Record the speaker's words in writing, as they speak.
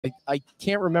I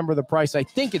can't remember the price. I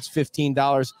think it's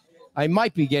 $15. I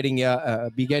might be getting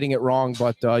it wrong,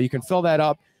 but you can fill that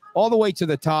up all the way to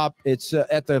the top. It's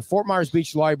at the Fort Myers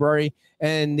Beach Library,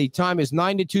 and the time is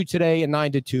 9 to 2 today and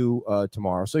 9 to 2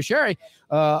 tomorrow. So, Shari,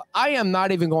 I am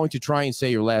not even going to try and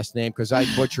say your last name because I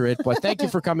butcher it, but thank you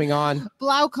for coming on.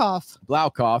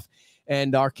 Blaukopf.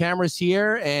 And our camera's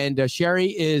here, and Shari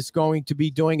is going to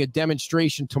be doing a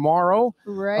demonstration tomorrow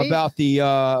about the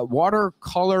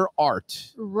watercolor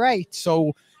art. Right.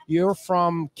 So you're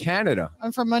from Canada.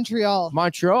 I'm from Montreal.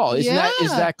 Montreal. Is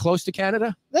that close to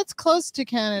Canada? That's close to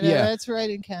Canada. Yeah. That's right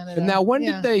in Canada. And now, when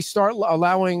did they start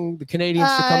allowing the Canadians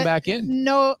to come back in?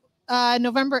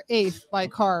 November 8th by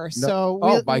car.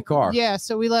 By car. Yeah,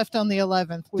 so we left on the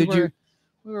 11th. We were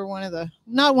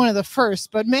not one of the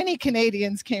first, but many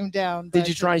Canadians came down. Did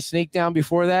you try and sneak down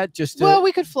before that? Well,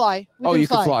 we could fly. You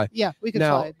could fly. Yeah, we could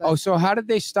fly. But... so how did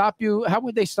they stop you? How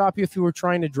would they stop you if you were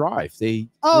trying to drive? They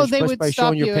would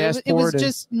stop you. It was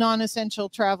just non-essential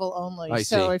travel only. I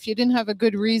see. If you didn't have a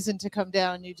good reason to come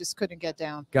down, you just couldn't get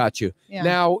down. Got you. Yeah.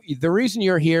 Now, the reason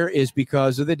you're here is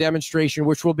because of the demonstration,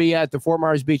 which will be at the Fort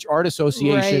Myers Beach Art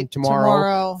Association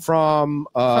tomorrow from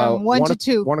 1 to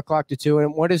 2. 1 o'clock to 2.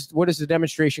 And what is the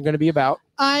demonstration going to be about?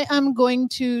 I'm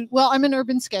an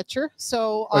urban sketcher,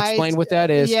 so explain what that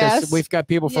is, because we've got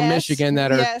people from Michigan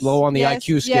that are low on the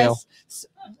IQ scale.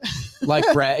 Like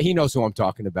Brad, he knows who I'm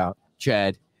talking about.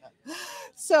 Chad.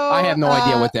 So I have no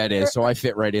idea what that is, so I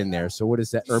fit right in there. So what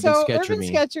does that urban sketcher mean?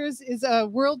 Urban Sketchers is a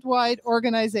worldwide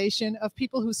organization of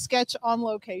people who sketch on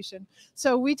location.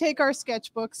 So we take our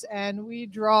sketchbooks and we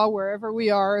draw wherever we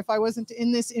are. If I wasn't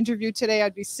in this interview today,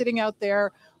 I'd be sitting out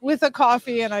there with a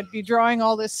coffee and I'd be drawing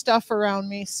all this stuff around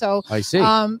me. So I see.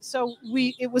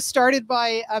 It was started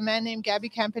by a man named Gabby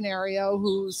Campanario,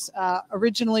 who's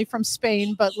originally from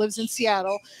Spain but lives in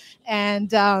Seattle.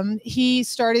 And he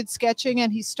started sketching,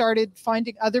 and he started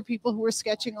finding other people who were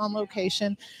sketching on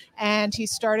location. And he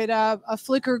started a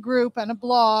Flickr group and a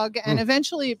blog. And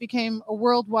eventually it became a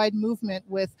worldwide movement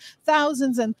with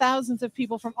thousands and thousands of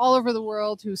people from all over the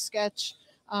world who sketch.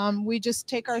 We just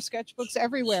take our sketchbooks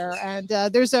everywhere. And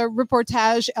there's a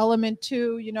reportage element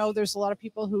too. There's a lot of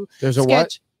people who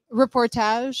sketch.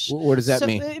 Reportage. What does that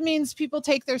mean? It means people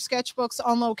take their sketchbooks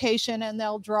on location and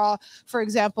they'll draw, for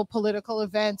example, political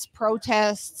events,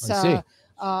 protests,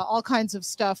 all kinds of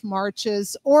stuff,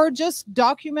 marches, or just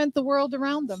document the world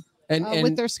around them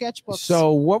with their sketchbooks.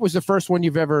 So what was the first one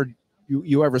you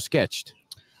ever sketched?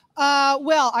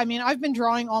 Well, I've been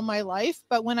drawing all my life,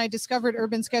 but when I discovered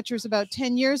Urban Sketchers about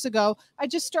 10 years ago, I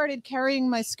just started carrying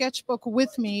my sketchbook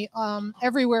with me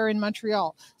everywhere in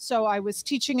Montreal. So I was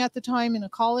teaching at the time in a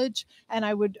college, and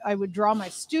I would draw my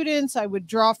students. I would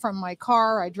draw from my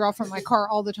car. I draw from my car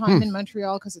all the time in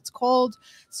Montreal because it's cold.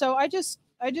 So I just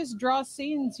draw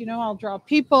scenes, I'll draw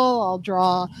people,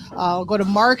 I'll go to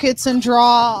markets and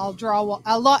I'll draw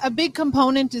a lot. A big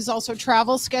component is also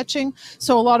travel sketching.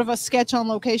 So a lot of us sketch on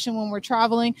location when we're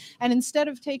traveling. And instead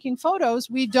of taking photos,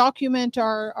 we document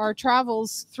our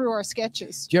travels through our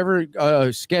sketches. Do you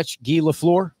ever sketch Guy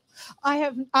Lafleur?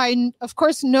 I of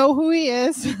course know who he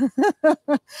is,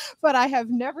 but I have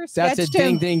never sketched him. That's a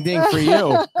ding, ding, ding for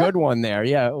you. Good one there.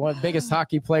 Yeah, one of the biggest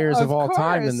hockey players of all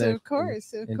time in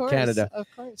Canada. Of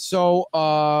course.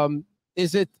 So,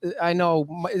 is it? I know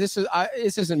this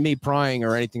isn't me prying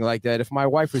or anything like that. If my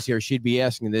wife was here, she'd be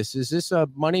asking this. Is this a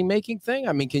money-making thing?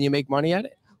 Can you make money at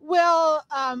it? Well,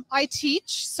 I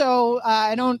teach, so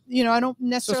I don't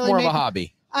necessarily. So it's more of a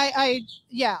hobby. I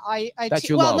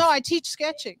teach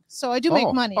sketching, so I do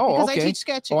make money because I teach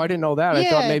sketching. Oh, I didn't know that. I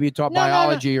thought maybe you taught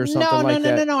biology or something like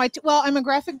that. No. Well, I'm a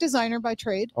graphic designer by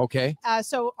trade. Okay.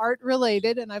 So art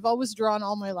related, and I've always drawn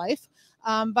all my life.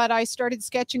 But I started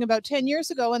sketching about 10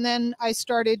 years ago, and then I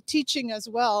started teaching as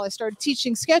well. I started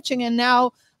teaching sketching, and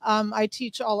now I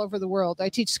teach all over the world. I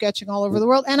teach sketching all over the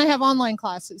world, and I have online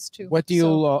classes too. What do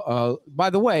you, by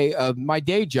the way, my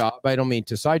day job, I don't mean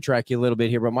to sidetrack you a little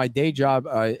bit here, but my day job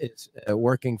is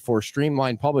working for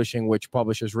Streamline Publishing, which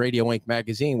publishes Radio Ink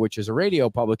magazine, which is a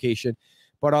radio publication.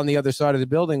 But on the other side of the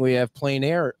building, we have Plain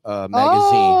Air magazine.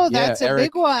 Oh, that's a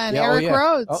big one. Eric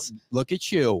Rhodes. Oh, look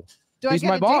at you. He's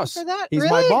my boss. For that? He's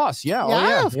my boss. Yeah.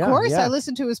 Yeah, of course. I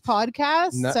listen to his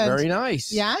podcast. Very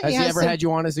nice. Yeah. Has he ever had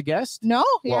you on as a guest? No.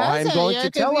 Well, I'm going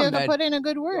to tell him that. Put in a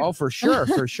good word. Oh, for sure.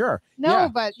 For sure.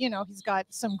 But he's got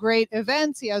some great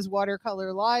events. He has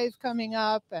Watercolor Live coming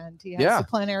up, and he has the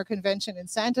Plein Air Convention in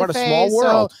Santa Fe. What a small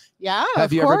world. So,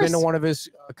 have you ever been to one of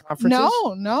his conferences?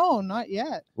 No, not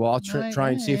yet. Well, I'll try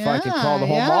and see if I can call the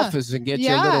home office and get you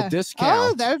a little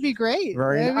discount. Oh, that would be great.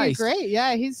 Very nice. Be great.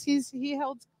 Yeah, he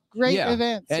held great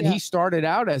events. And he started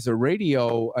out as a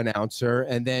radio announcer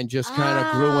and then just kind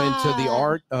of grew into the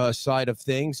art side of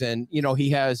things. And, you know, he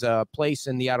has a place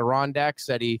in the Adirondacks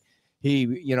that he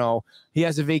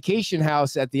has a vacation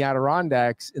house at the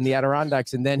Adirondacks, and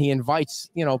then he invites,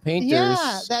 you know, painters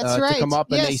to come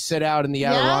up and they sit out in the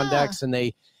Adirondacks and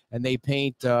they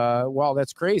paint. Well,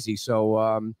 that's crazy.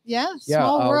 So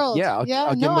small world. I'll give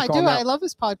him a I call do. now. I love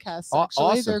his podcasts. Actually,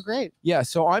 awesome. They're great. Yeah.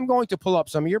 So I'm going to pull up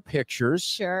some of your pictures.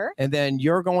 Sure. And then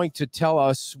you're going to tell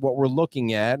us what we're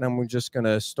looking at, and we're just going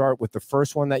to start with the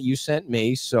first one that you sent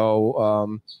me.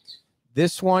 So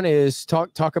this one is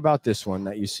talk about this one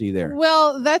that you see there.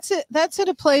 Well, that's it. That's at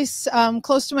a place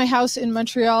close to my house in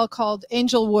Montreal called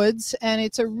Angel Woods, and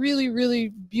it's a really, really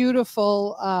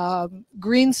beautiful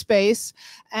green space.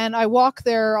 And I walk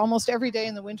there almost every day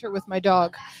in the winter with my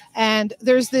dog. And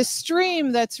there's this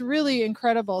stream that's really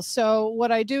incredible. So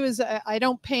what I do is I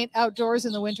don't paint outdoors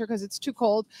in the winter because it's too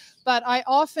cold, but I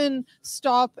often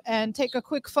stop and take a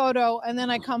quick photo, and then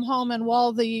I come home, and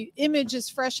while the image is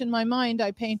fresh in my mind,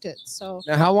 I paint it. So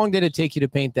now, how long did it take you to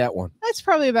paint that one? That's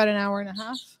probably about an hour and a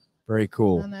half. Very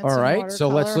cool. All right, so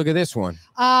let's look at this one.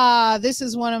 This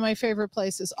is one of my favorite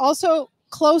places. Also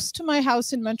close to my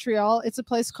house in Montreal, it's a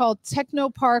place called Techno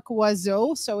Park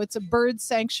Oiseau. So it's a bird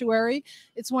sanctuary.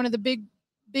 It's one of the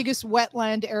biggest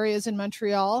wetland areas in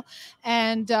Montreal,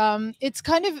 and it's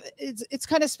kind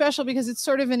of special because it's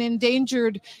sort of an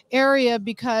endangered area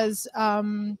because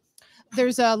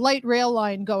there's a light rail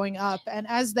line going up, and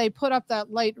as they put up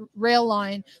that light rail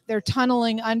line, they're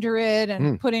tunneling under it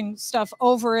and putting stuff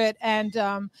over it. And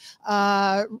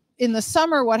in the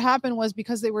summer, what happened was,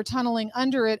 because they were tunneling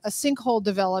under it, a sinkhole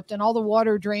developed and all the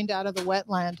water drained out of the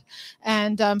wetland.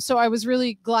 And so I was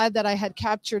really glad that I had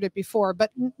captured it before,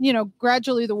 but you know,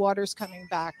 gradually the water's coming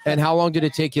back. And how long did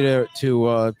it take you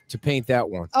to paint that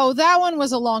one? Oh, that one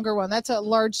was a longer one. That's a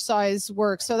large size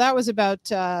work. So that was about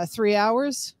 3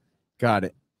 hours. Got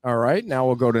it. All right. Now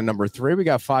we'll go to number 3. We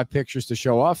got 5 pictures to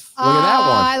show off. Look at that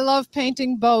one. I love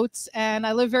painting boats, and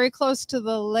I live very close to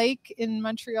the lake in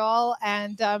Montreal,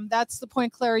 and that's the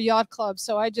Point Claire Yacht Club.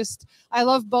 So I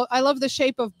love the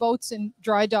shape of boats in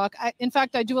dry dock. In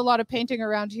fact, I do a lot of painting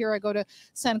around here. I go to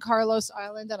San Carlos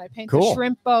Island and I paint the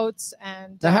shrimp boats.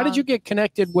 And now, how did you get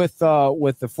connected with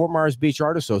the Fort Myers Beach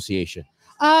Art Association?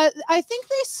 I think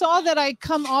they saw that I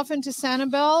come often to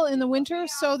Sanibel in the winter,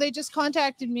 so they just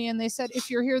contacted me and they said,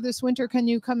 if you're here this winter, can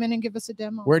you come in and give us a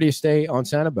demo? Where do you stay on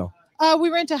Sanibel?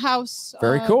 We rent a house.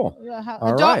 Very cool.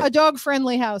 A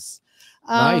dog-friendly house.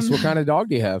 Nice. What kind of dog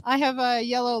do you have? I have a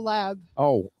yellow lab.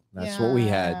 Oh, that's what we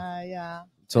had. Yeah.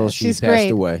 Until she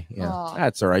passed away. Yeah,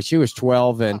 that's all right. She was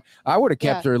 12, and I would have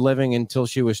kept her living until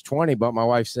she was 20. But my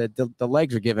wife said the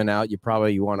legs are giving out. You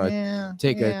probably want to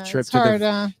take a trip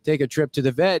to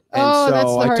the vet. And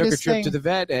so I took a trip to the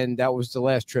vet, and that was the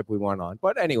last trip we went on.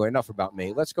 But anyway, enough about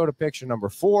me. Let's go to picture number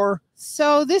 4.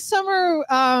 So this summer,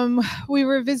 we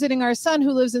were visiting our son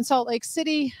who lives in Salt Lake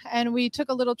City, and we took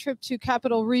a little trip to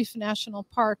Capitol Reef National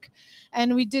Park,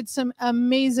 and we did some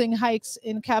amazing hikes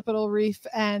in Capitol Reef.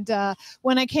 And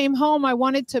when I came home, I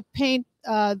wanted to paint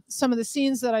some of the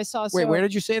scenes that I saw. Wait, where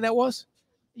did you say that was?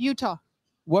 Utah.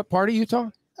 What part of Utah?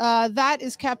 That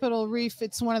is Capitol Reef.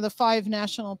 It's one of the 5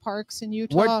 national parks in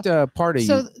Utah. What part of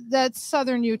Utah? So that's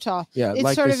southern Utah. Yeah, it's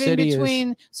like sort the of city in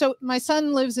between. So my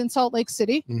son lives in Salt Lake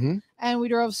City, and we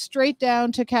drove straight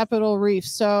down to Capitol Reef.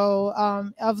 So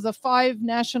of the 5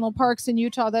 national parks in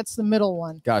Utah, that's the middle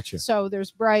one. Gotcha. So there's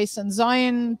Bryce and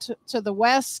Zion to the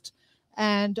west,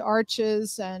 and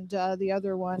Arches and the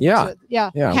other one. Yeah.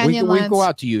 Canyonlands. We go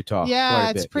out to Utah. Yeah,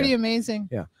 it's pretty amazing.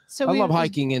 Yeah. So I love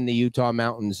hiking in the Utah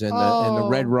mountains and the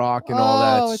Red Rock and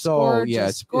all that. It's so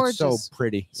gorgeous, it's so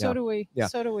pretty. So do we. Yeah.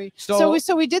 So do we.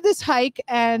 So we did this hike,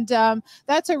 and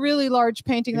that's a really large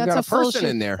painting. That's got a person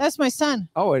in there. That's my son.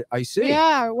 Oh, I see.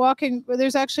 Yeah, walking.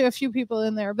 There's actually a few people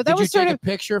in there, but that did was you take a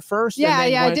picture first? Yeah,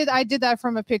 I did that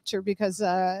from a picture because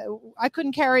I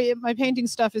couldn't carry it. My painting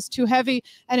stuff is too heavy,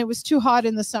 and it was too hot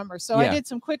in the summer. So I did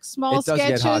some quick small sketches. It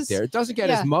does get hot there. It doesn't get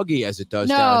as muggy as it does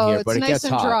down here, but it gets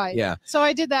hot. Dry. Yeah. So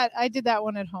I did that. I did that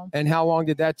one at home. And how long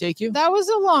did that take you? That was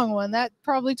a long one. That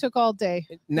probably took all day.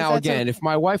 Now again, if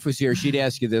my wife was here, she'd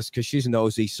ask you this because she's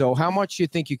nosy. So how much do you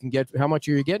think you can get? How much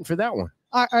are you getting for that one?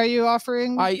 Are you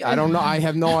offering? I don't know. I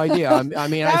have no idea. I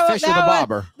mean, I fish with a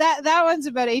bobber. That one's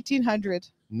about 1,800.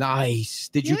 Nice.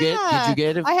 Did you get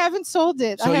it? I haven't sold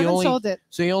it. I haven't sold it.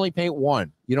 So you only paint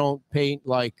one. You don't paint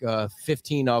like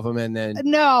 15 of them and then.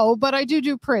 No, but I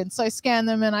do prints. I scan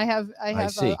them, and I have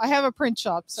a print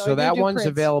shop. So that one's prints.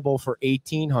 available for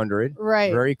 1,800.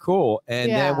 Right. Very cool.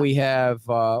 And then we have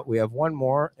one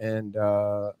more, and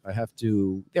I have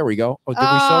to. There we go. Oh, did we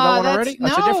sell that one already?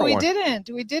 That's a different one.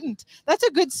 We didn't. That's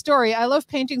a good story. I love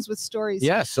paintings with stories.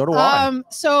 Yeah, so do I.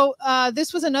 So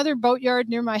this was another boatyard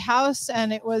near my house,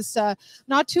 and it was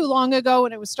not too long ago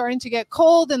when it was starting to get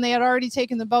cold, and they had already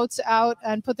taken the boats out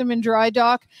and put them in dry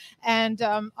dock. And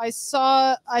I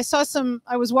saw some.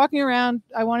 I was walking around.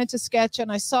 I wanted to sketch,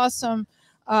 and I saw some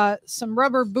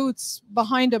rubber boots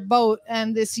behind a boat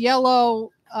and this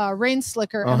yellow rain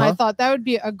slicker, and I thought that would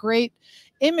be a great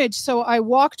image. So I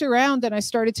walked around and I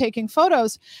started taking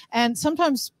photos, and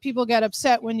sometimes people get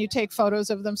upset when you take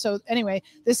photos of them. So anyway,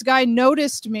 this guy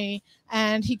noticed me,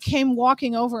 and he came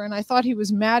walking over, and I thought he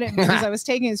was mad at me because I was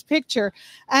taking his picture.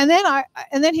 And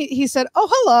then he said, "Oh,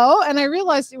 hello." And I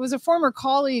realized it was a former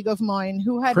colleague of mine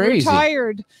who had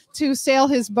retired to sail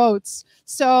his boats.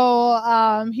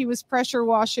 So he was pressure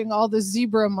washing all the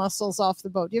zebra mussels off the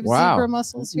boat. Do you have zebra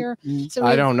mussels here? So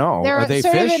I don't know. Are they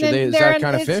fish? Is that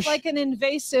kind of fish? It's like an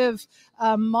invasive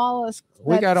mollusk.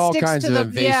 We got all kinds of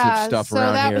invasive stuff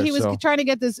around here. He was trying to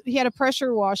get this. He had a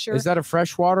pressure washer. Is that a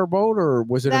freshwater boat, or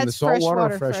was it in the saltwater?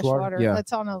 Freshwater. Yeah,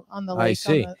 that's on the lake. I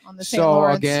see. On the St. So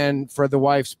Lawrence. again, for the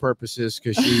wife's purposes,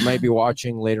 because she might be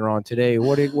watching later on today,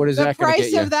 what is that going to get you? The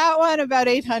price of that one, about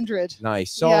 $800.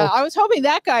 Nice. So yeah, I was hoping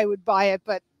that guy would buy it,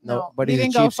 but no, but he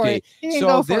he's didn't a go for it.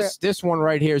 So this one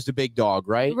right here is the big dog,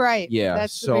 right? Right. Yeah.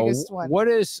 That's the biggest one. What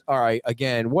is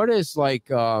what is like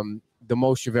the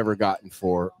most you've ever gotten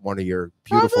for one of your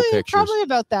beautiful pictures? Probably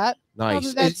about that.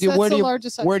 Nice. That's the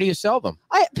largest size. Where do you sell them?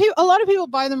 A lot of people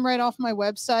buy them right off my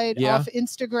website, off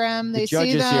Instagram. They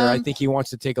see them. Here. I think he wants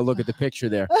to take a look at the picture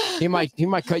there. He might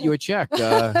cut you a check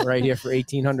right here for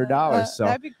 $1,800. So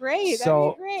that'd be great.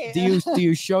 So do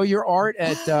you show your art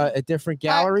at different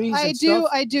galleries? I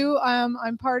do.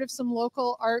 I'm part of some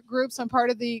local art groups. I'm part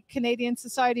of the Canadian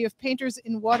Society of Painters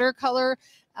in Watercolor.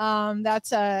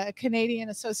 That's a Canadian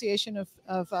Association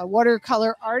of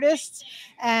watercolor artists,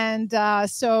 and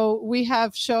so we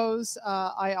have shows.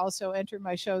 I also enter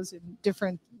my shows in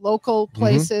different local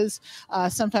places,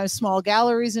 sometimes small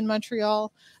galleries in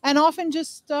Montreal, and often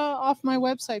just off my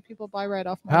website. People buy right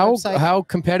off my website. How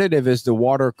competitive is the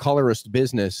watercolorist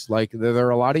business? Like, there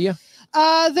are a lot of you?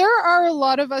 There are a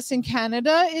lot of us in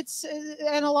Canada.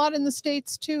 And a lot in the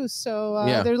States too. So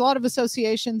there's a lot of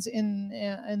associations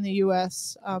in the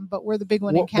U.S., but we're the big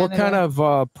one in Canada. What kind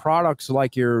of products,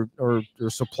 like your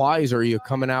supplies, are you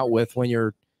coming out with when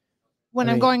you're? When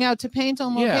I'm going out to paint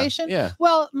on location? Yeah.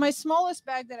 Well, my smallest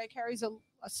bag that I carry is a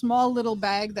small little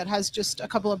bag that has just a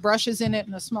couple of brushes in it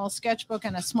and a small sketchbook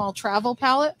and a small travel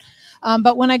palette.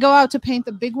 But when I go out to paint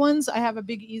the big ones, I have a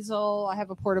big easel. I have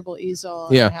a portable easel.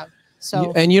 Yeah.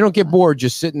 And you don't get bored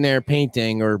just sitting there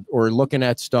painting or looking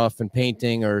at stuff and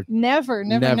painting or never.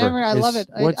 I love it.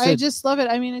 I just love it.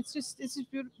 I mean, it's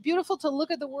beautiful to look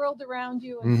at the world around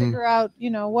you and figure out,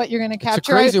 what you're going to capture. It's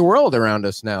a crazy world around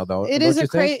us now, though. It is a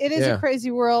crazy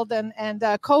world, and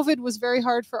COVID was very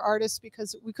hard for artists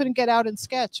because we couldn't get out and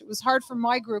sketch. It was hard for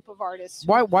my group of artists.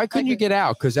 Why couldn't you get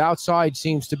out? Because outside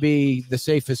seems to be the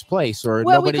safest place, or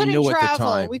nobody knew at the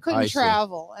time. We couldn't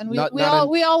travel, and we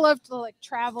all loved to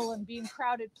travel and be in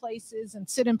crowded places and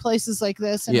sit in places like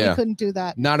this, and we couldn't do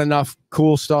that. Not enough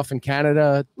cool stuff in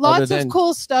Canada. Lots of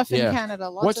cool stuff in Canada.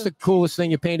 What's the coolest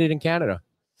thing you painted in Canada?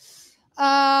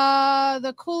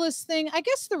 The coolest thing, I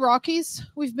guess, the Rockies.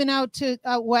 We've been out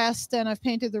west, and I've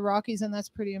painted the Rockies, and that's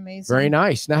pretty amazing. Very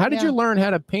nice. Now, how did you learn how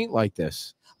to paint like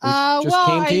this?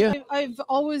 I've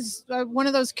always one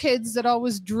of those kids that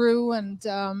always drew, and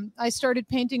I started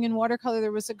painting in watercolor.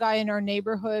 There was a guy in our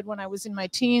neighborhood when I was in my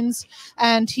teens,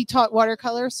 and he taught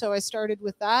watercolor, so I started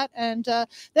with that, and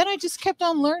then I just kept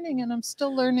on learning, and I'm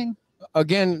still learning.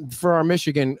 Again, for our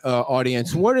Michigan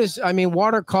audience,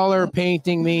 watercolor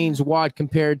painting means what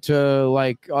compared to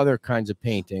like other kinds of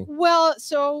painting? Well,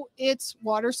 so it's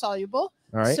water soluble.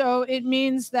 All right. So it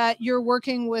means that you're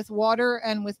working with water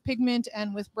and with pigment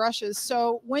and with brushes.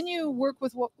 So when you work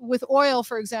with oil,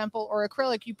 for example, or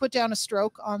acrylic, you put down a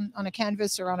stroke on a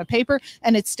canvas or on a paper,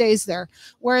 and it stays there.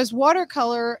 Whereas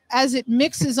watercolor, as it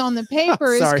mixes on the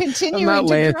paper, is continuing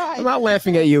to dry. I'm not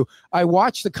laughing at you. I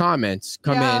watch the comments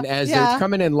come in as they're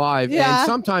coming in live, and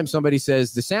sometimes somebody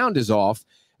says the sound is off.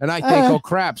 And I think, oh,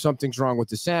 crap, something's wrong with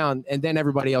the sound. And then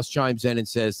everybody else chimes in and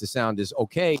says the sound is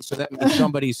okay. So that means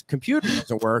somebody's computer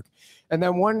doesn't work. And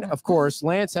then of course,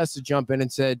 Lance has to jump in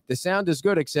and said, the sound is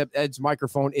good, except Ed's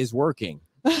microphone is working.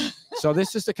 So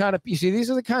this is the kind of, you see, these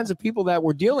are the kinds of people that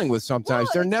we're dealing with sometimes.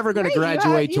 Well, They're it's never going to great.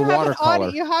 graduate to watercolor.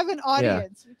 You have an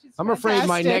audience. Which is I'm afraid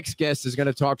my fantastic. next guest is going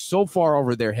to talk so far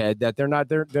over their head that they're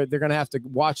going to have to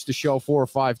watch the show 4 or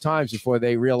 5 times before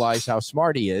they realize how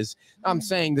smart he is. I'm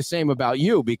saying the same about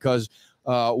you, because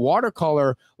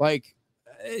watercolor, like,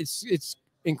 it's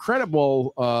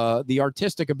incredible, the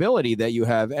artistic ability that you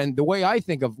have. And the way I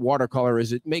think of watercolor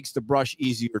is it makes the brush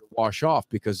easier to wash off,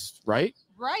 because right.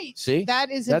 See, that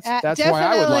is that's why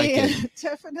I would like it.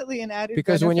 Definitely an added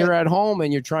because when benefit. you're at home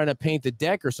and you're trying to paint the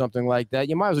deck or something like that,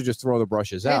 you might as well just throw the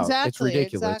brushes out. It's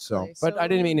ridiculous. Exactly. But I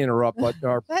didn't mean to interrupt. But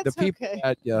the people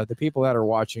the people that are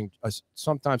watching us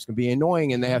sometimes can be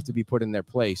annoying, and they have to be put in their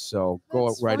place. So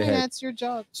go right ahead. That's your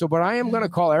job. So, but I am going to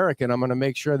call Eric, and I'm going to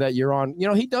make sure that you're on. You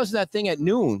know, he does that thing at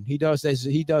noon. He does this.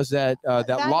 He does that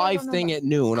live thing at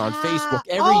noon on Facebook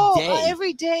every day.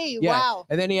 Every day. Yeah. Wow.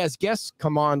 And then he has guests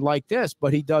come on like this,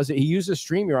 but he does it. He uses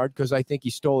StreamYard because I think he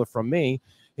stole it from me.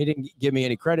 He didn't give me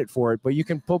any credit for it, but you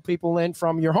can pull people in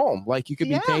from your home. Like you could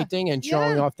be painting and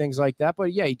showing off things like that.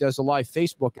 But yeah, he does a live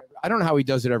Facebook. I don't know how he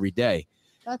does it every day.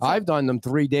 I've done them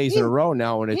 3 days in a row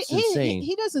now, and it's insane.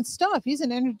 He doesn't stop. He's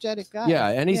an energetic guy. Yeah,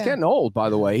 and he's getting old, by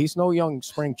the way. He's no young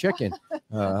spring chicken.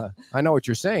 I know what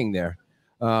you're saying there.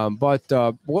 But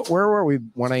where were we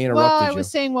when I interrupted you? I was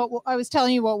saying I was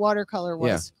telling you what watercolor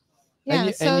was.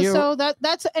 Yeah, so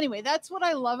that's anyway, that's what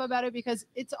I love about it, because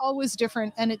it's always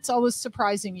different and it's always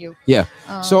surprising you. Yeah.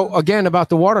 So again, about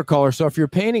the watercolor. So if you're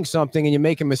painting something and you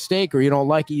make a mistake or you don't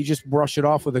like it, you just brush it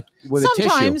off with a tissue.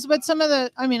 Sometimes, but some of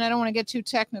the, I mean, I don't want to get too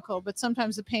technical, but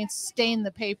sometimes the paints stain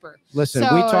the paper. Listen,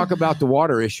 we talk about the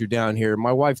water issue down here.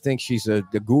 My wife thinks she's the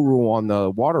guru on the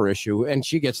water issue, and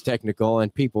she gets technical,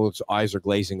 and people's eyes are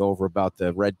glazing over about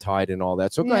the red tide and all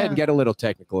that. So go ahead and get a little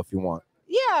technical if you want.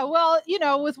 Yeah, well, you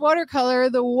know, with watercolor,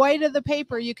 the white of the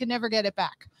paper, you can never get it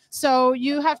back. So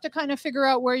you have to kind of figure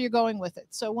out where you're going with it.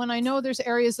 So when I know there's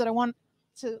areas that I want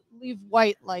to leave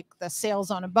white, like the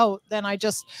sails on a boat, then I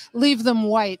just leave them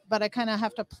white. But I kind of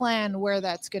have to plan where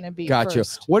that's going to be. Gotcha.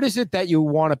 First. What is it that you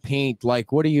want to paint?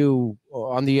 Like, what are you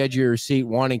on the edge of your seat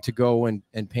wanting to go and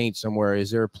paint somewhere?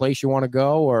 Is there a place you want to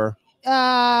go, or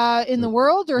in the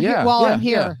world, or while I'm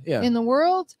here? In the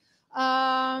world.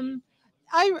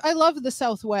 I love the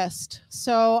Southwest,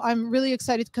 so I'm really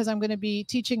excited because I'm going to be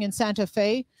teaching in Santa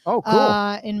Fe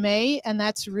in May, and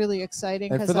that's really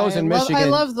exciting. And for those in Michigan, I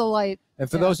love the light.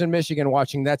 And for those in Michigan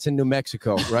watching, that's in New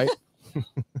Mexico, right?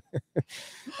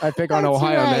 I pick on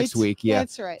Ohio next week. Yeah,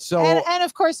 that's right. So, and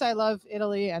of course, I love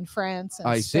Italy and France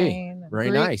and Spain.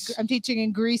 Very nice. I'm teaching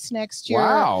in Greece next year.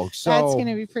 Wow, so that's going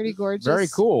to be pretty gorgeous. Very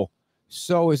cool.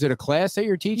 So is it a class that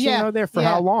you're teaching out there for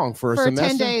how long? For a semester?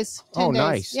 10 days. 10 days.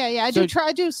 Nice. Yeah.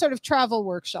 I do sort of travel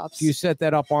workshops. Do you set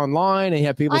that up online and you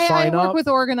have people sign up? I work with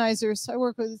organizers.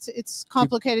 It's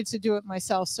complicated to do it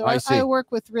myself. So I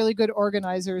work with really good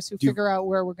organizers who figure out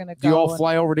where we're going to go. Do you all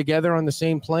fly over together on the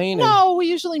same plane? No, we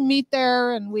usually meet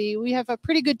there and we have a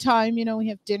pretty good time. You know, we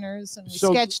have dinners and we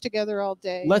sketch together all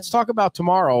day. Let's talk about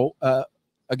tomorrow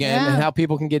again and how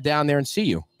people can get down there and see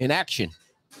you in action.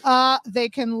 They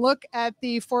can look at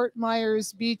the Fort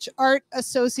Myers Beach Art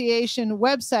Association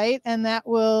website, and that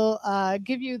will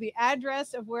give you the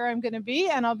address of where I'm going to be.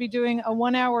 And I'll be doing a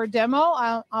 1-hour demo.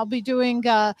 I'll be doing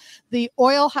the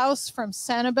oil house from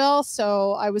Sanibel.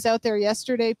 So I was out there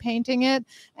yesterday painting it,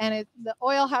 and the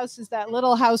oil house is that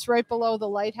little house right below the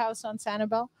lighthouse on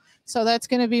Sanibel. So that's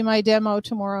going to be my demo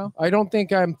tomorrow. I don't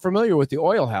think I'm familiar with the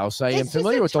oil house. I am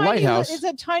familiar with the lighthouse. It's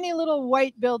a tiny little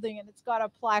white building, and it's got a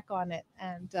plaque on it.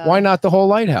 And why not the whole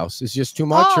lighthouse? It's just too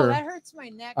much? Oh, that hurts my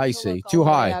neck. I see. Too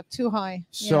high. Yeah, too high.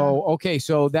 So, okay.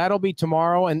 So that'll be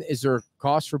tomorrow. And is there a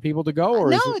cost for people to go?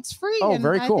 Or no, it's free. Oh,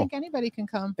 very cool. I think anybody can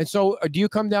come. And so do you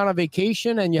come down on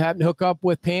vacation and you happen to hook up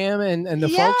with Pam and the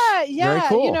folks? Yeah. Very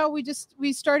cool. You know,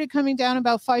 we started coming down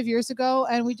about 5 years ago,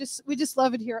 and we just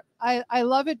love it here. I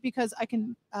love it because I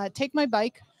can take my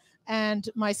bike and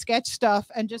my sketch stuff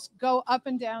and just go up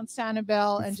and down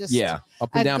Sanibel and just up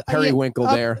and down Periwinkle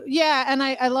there. Yeah, and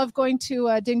I love going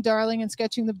to Ding Darling and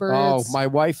sketching the birds. Oh, my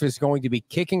wife is going to be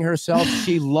kicking herself.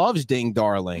 She loves Ding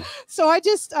Darling. So I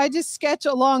just sketch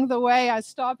along the way. I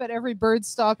stop at every bird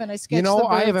stop and I sketch. You know, the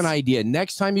birds. I have an idea.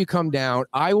 Next time you come down,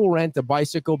 I will rent a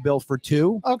bicycle built for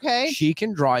two. Okay. She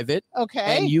can drive it.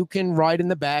 Okay. And you can ride in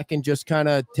the back and just kind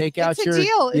of take out your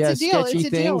sketchy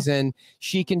things, and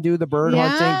she can do the bird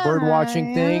hunting, bird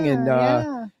watching thing, and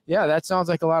that sounds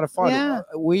like a lot of fun.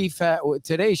 We've had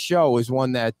today's show is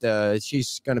one that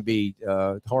she's going to be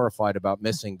horrified about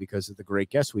missing because of the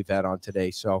great guests we've had on today.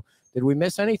 So did we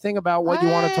miss anything about what you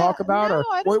want to talk about, or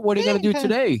what are you going to do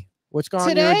today? What's going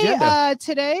on your agenda?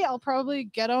 Today I'll probably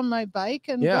get on my bike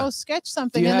and Yeah. go sketch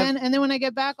something, and then when I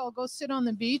get back, I'll go sit on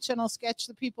the beach and I'll sketch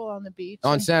the people on the beach.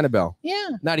 On Sanibel.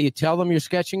 Yeah. Now, do you tell them you're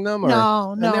sketching them? Or?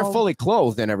 No. And they're fully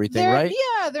clothed and everything, right?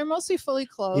 Yeah, they're mostly fully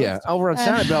clothed. Yeah, over on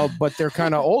Sanibel, but they're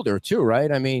kind of older too, right?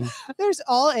 I mean, there's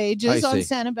all ages on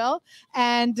see. Sanibel,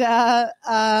 and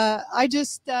I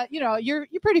just you're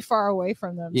pretty far away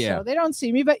from them, so they don't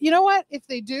see me. But you know what? If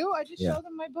they do, I just show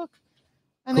them my book,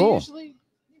 and they usually.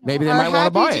 Maybe they might want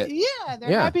to buy it. Yeah,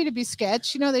 they're happy to be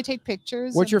sketched. They take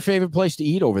pictures. What's your favorite place to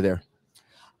eat over there?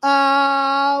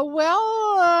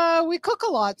 We cook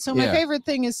a lot, so my favorite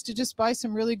thing is to just buy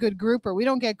some really good grouper. We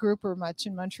don't get grouper much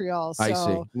in Montreal. So. I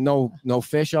see. No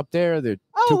fish up there. They're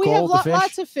too we cold have to fish?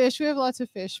 lots of fish. We have lots of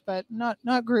fish, but not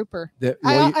grouper.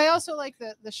 I also like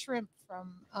the shrimp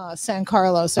from San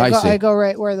Carlos. I go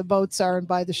right where the boats are and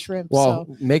buy the shrimp. Well,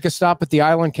 make a stop at the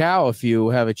Island Cow if you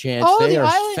have a chance. They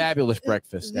are fabulous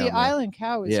breakfast. The Island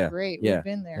Cow is great. We've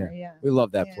been there. Yeah. We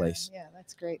love that place. Yeah,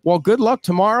 that's great. Well, good luck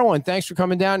tomorrow, and thanks for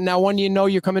coming down. Now, when do you know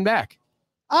you're coming back?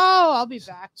 Oh, I'll be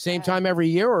back. Same time every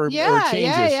year, or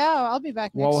changes? Yeah. I'll be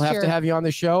back next year. We'll have to have you on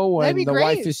the show when the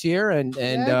wife is here, and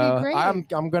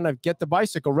I'm gonna get the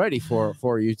bicycle ready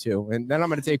for you two, and then I'm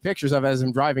gonna take pictures of as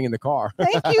I'm driving in the car.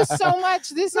 Thank you so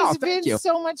much. This has been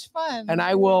so much fun. And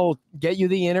I will get you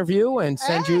the interview and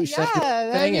send you the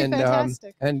thing,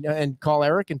 and call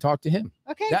Eric and talk to him.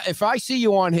 Okay. If I see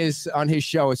you on his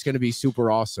show, it's gonna be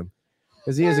super awesome.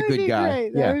 Because he is a good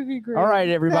guy. That would be great. All right,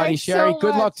 everybody. Thanks Shari, so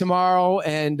good luck much. tomorrow.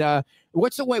 And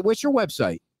what's your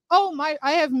website? Oh,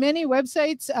 I have many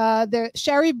websites.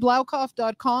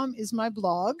 ShariBlaukopf.com is my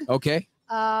blog. Okay.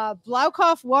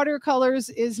 Blaukopf Watercolors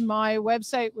is my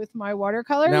website with my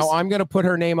watercolors. Now, I'm going to put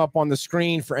her name up on the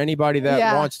screen for anybody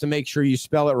that wants to make sure you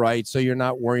spell it right, so you're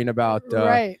not worrying about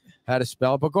how to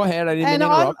spell it. But go ahead. I didn't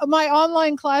interrupt. My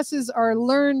online classes are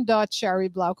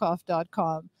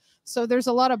learn.shariblaukopf.com. So there's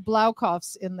a lot of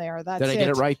Blaukopfs in there. That's Did I get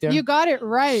it right there? You got it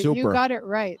right. Super. You got it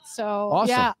right. So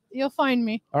awesome. You'll find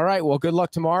me. All right. Well, good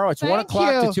luck tomorrow. It's 1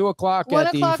 o'clock to 2 o'clock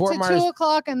at the Fort Myers. 2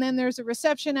 o'clock, and then there's a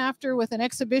reception after with an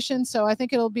exhibition. So I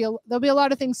think there'll be a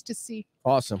lot of things to see.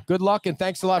 Awesome. Good luck, and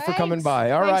thanks a lot for coming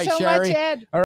by. All Thanks right, so Shari. much, Ed.